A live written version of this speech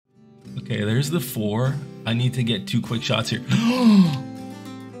Okay, there's the 4. I need to get 2 quick shots here.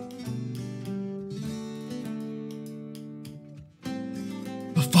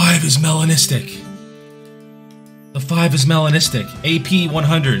 The 5 is melanistic. The 5 is melanistic. AP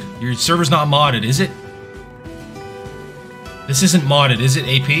 100. Your server's not modded, is it? This isn't modded, is it,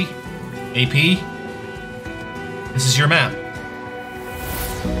 AP? AP? This is your map.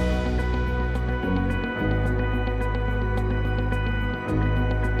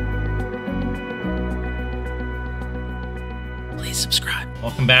 Please subscribe.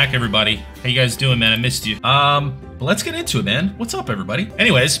 Welcome back, everybody. How you guys doing, man? I missed you. But let's get into it, man. What's up, everybody?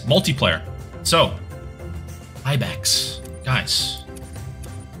 Anyways, multiplayer. So, Ibex. Guys.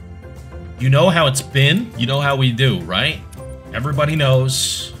 You know how it's been. You know how we do, right? Everybody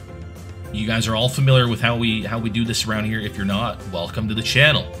knows. You guys are all familiar with how we do this around here. If you're not, welcome to the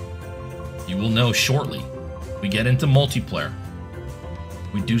channel. You will know shortly. We get into multiplayer.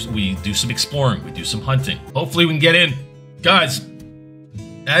 We do some exploring. We do some hunting. Hopefully we can get in. Guys,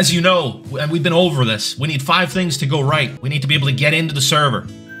 as you know, and we've been over this, we need 5 things to go right. We need to be able to get into the server.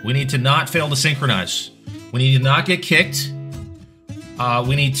 We need to not fail to synchronize. We need to not get kicked.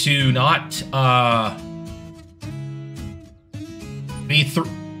 We need to not,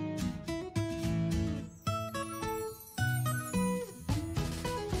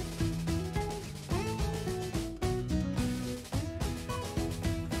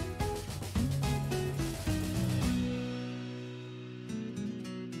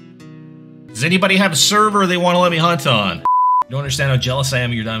 Does anybody have a server they want to let me hunt on? You don't understand how jealous I am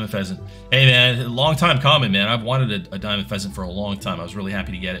of your diamond pheasant. Hey man, a long time coming, man. I've wanted a diamond pheasant for a long time. I was really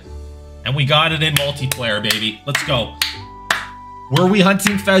happy to get it. And we got it in multiplayer, baby. Let's go. Were we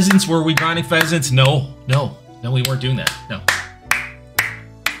hunting pheasants? Were we grinding pheasants? No, we weren't doing that. No.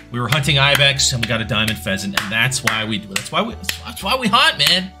 We were hunting ibex and we got a diamond pheasant, and that's why we do it. That's why we hunt,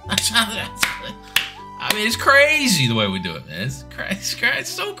 man. I mean, it's crazy the way we do it, man. It's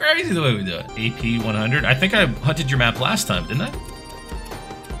so crazy the way we do it. AP 100. I think I hunted your map last time, didn't I?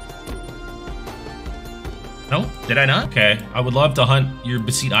 No? Did I not? Okay. I would love to hunt your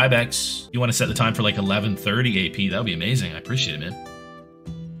Beseat Ibex. You want to set the time for like 11:30 AP? That would be amazing. I appreciate it, man.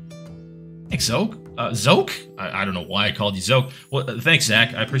 Thanks, Zoke. Zoke? I don't know why I called you Zoke. Well, thanks,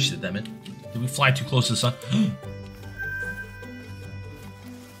 Zach. I appreciate that, man. Did we fly too close to the sun?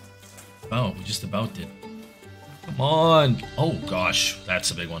 Oh, we just about did. Come on. Oh, gosh.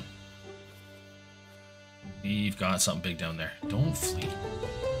 That's a big one. We've got something big down there. Don't flee.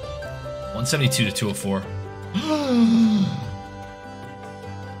 172 to 204.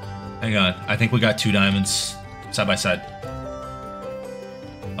 Hang on. I think we got 2 diamonds side by side.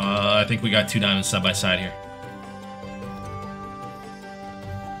 I think we got 2 diamonds side by side here.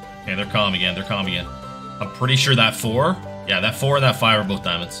 Okay, they're calm again. They're calm again. I'm pretty sure that 4. Yeah, that 4 and that 5 are both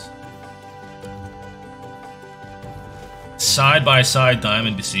diamonds. Side by side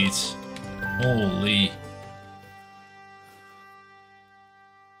diamond Beseats. Holy.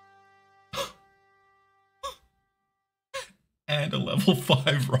 And a level 5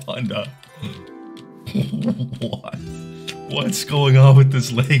 Rhonda. What? What's going on with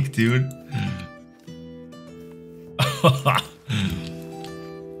this lake, dude?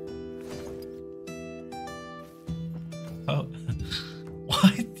 Oh.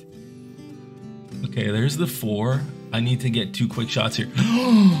 What? Okay, there's the 4. I need to get 2 quick shots here.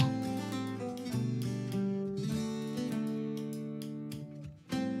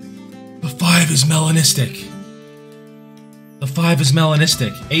 The 5 is melanistic. The 5 is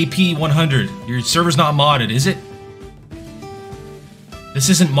melanistic. AP 100. Your server's not modded, is it? This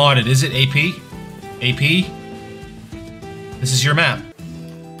isn't modded, is it, AP? AP? This is your map.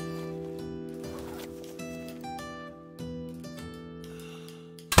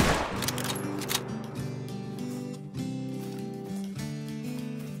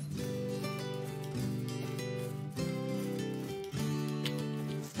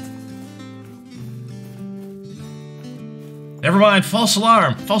 Never mind, false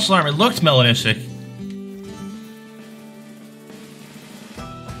alarm. False alarm, it looked melanistic.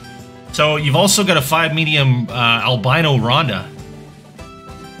 So you've also got a 5 medium albino Rhonda.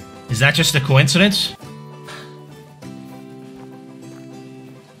 Is that just a coincidence?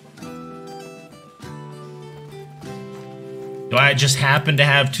 Do I just happen to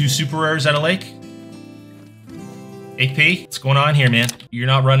have 2 super rares at a lake? AP, what's going on here, man? You're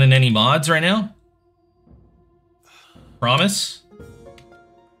not running any mods right now? Promise?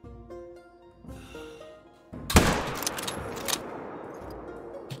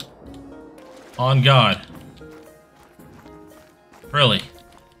 On God. Really?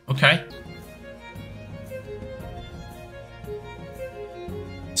 Okay.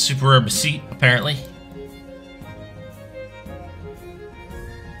 Super rare Beseet, apparently.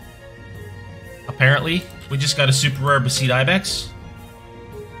 Apparently, we just got a super rare Beseet Ibex.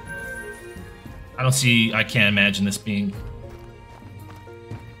 I can't imagine this being...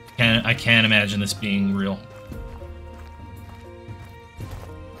 I can't imagine this being real.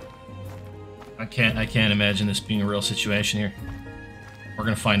 I can't imagine this being a real situation here. We're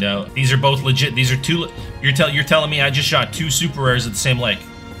gonna find out. These are both legit. These are two... You're telling me I just shot 2 super rares at the same lake?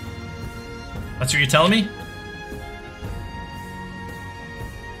 That's what you're telling me?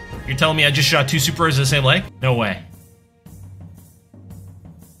 You're telling me I just shot 2 super rares at the same lake? No way.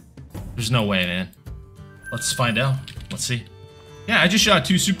 There's no way, man. Let's find out. Let's see. Yeah, I just shot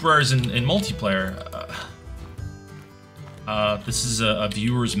 2 super rares in multiplayer. This is a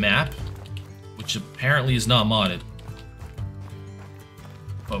viewer's map, which apparently is not modded.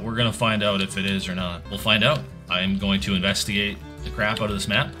 But we're gonna find out if it is or not. We'll find out. I'm going to investigate the crap out of this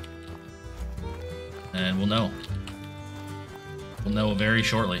map. And we'll know. We'll know very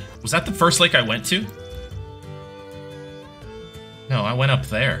shortly. Was that the first lake I went to? No, I went up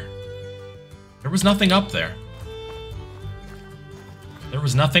there. There was nothing up there. There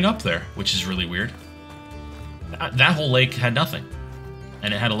was nothing up there, which is really weird. That whole lake had nothing.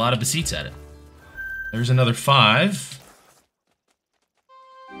 And it had a lot of Beseets at it. There's another 5.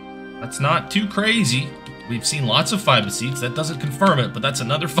 That's not too crazy. We've seen lots of 5 Beseets. That doesn't confirm it, but that's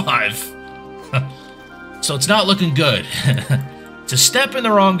another 5. So it's not looking good. It's a step in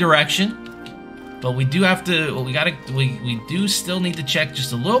the wrong direction. But we do have to... Well, we do still need to check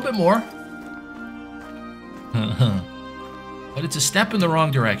just a little bit more. But it's a step in the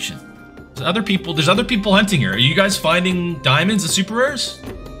wrong direction. There's other people hunting here. Are you guys finding diamonds and super rares?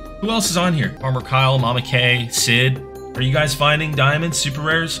 Who else is on here? Farmer Kyle, Mama K, Sid. Are you guys finding diamonds, super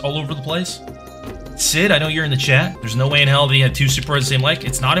rares all over the place? Sid, I know you're in the chat. There's no way in hell that he had 2 super rares the same lake.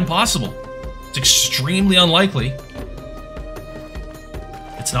 It's not impossible. It's extremely unlikely.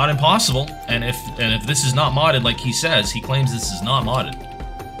 It's not impossible. And if this is not modded like he says, he claims this is not modded.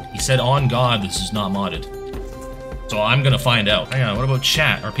 He said on God this is not modded. So I'm gonna find out. Hang on, what about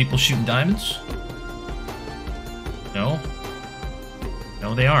chat? Are people shooting diamonds? No?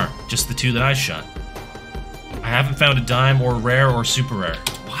 No, they aren't. Just the 2 that I shot. I haven't found a dime or rare or super rare.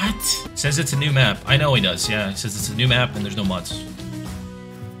 What? Says it's a new map. I know he does, yeah. He says it's a new map and there's no mods.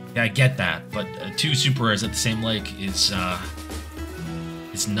 Yeah, I get that, but 2 super rares at the same lake is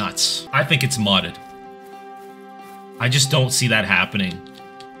nuts. I think it's modded. I just don't see that happening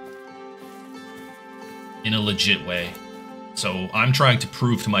in a legit way. So I'm trying to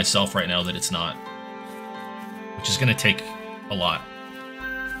prove to myself right now that it's not. Which is gonna take a lot.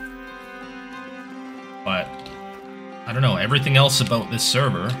 But I don't know, everything else about this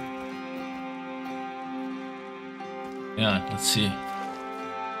server. Yeah, let's see.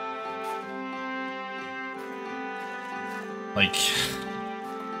 Like,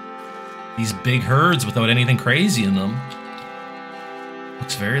 these big herds without anything crazy in them.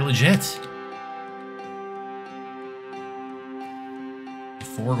 Looks very legit.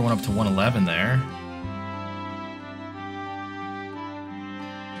 4 going up to 111 there.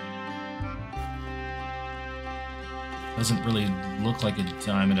 Doesn't really look like a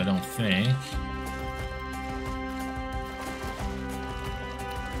diamond, I don't think.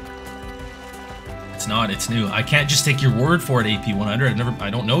 It's not, it's new. I can't just take your word for it, AP100.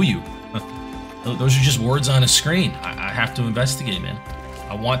 I don't know you. Those are just words on a screen. I have to investigate, man.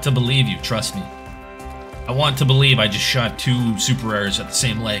 I want to believe you, trust me. I want to believe I just shot 2 super rares at the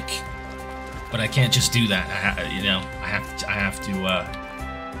same lake. But I can't just do that.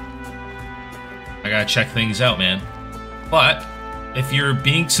 I gotta check things out, man. But if you're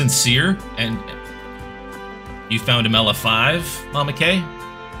being sincere and you found a LF5, Mama K,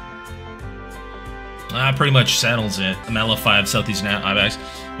 that pretty much settles it. A LF5 Southeastern Ibex.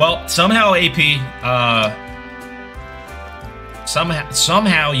 Well, somehow AP,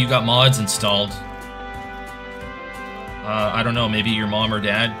 somehow you got mods installed. I don't know, maybe your mom or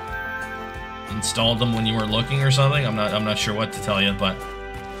dad installed them when you weren't looking or something. I'm not sure what to tell you, but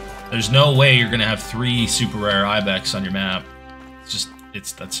there's no way you're gonna have 3 super rare Ibex on your map.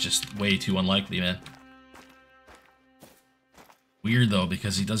 That's just way too unlikely, man. Weird though,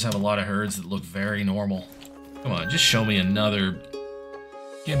 because he does have a lot of herds that look very normal. Come on, just show me another.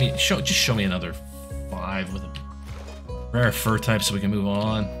 Just show me another 5 with a rare fur type so we can move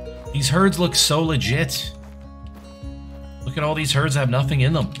on. These herds look so legit. Look at all these herds that have nothing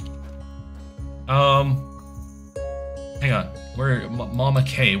in them. Hang on. Where, Mama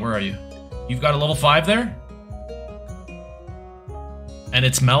K, where are you? You've got a level 5 there? And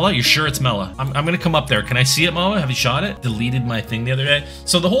it's Mela? You're sure it's Mela? I'm gonna come up there. Can I see it, Moa? Have you shot it? Deleted my thing the other day.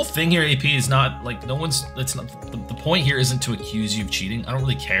 So the whole thing here, AP, is not like it's not the point here isn't to accuse you of cheating. I don't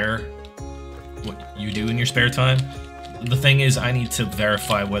really care what you do in your spare time. The thing is, I need to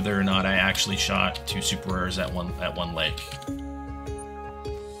verify whether or not I actually shot 2 super rares at one lake.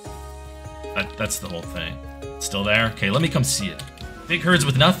 That's the whole thing. Still there? Okay, let me come see it. Big herds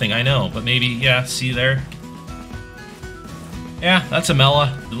with nothing, I know, but maybe, yeah, see there? Yeah, that's a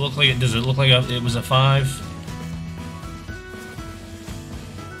Mela. Does it look like it was a 5?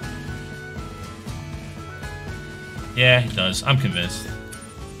 Yeah, it does. I'm convinced.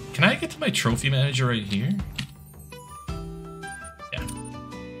 Can I get to my trophy manager right here? Yeah.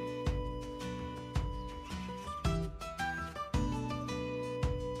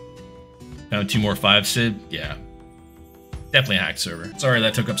 Found 2 more 5, Sid? Yeah. Definitely a hacked server. Sorry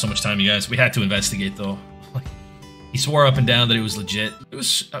that took up so much time, you guys. We had to investigate, though. He swore up and down that it was legit. It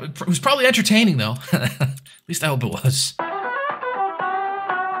was probably entertaining, though. At least I hope it was.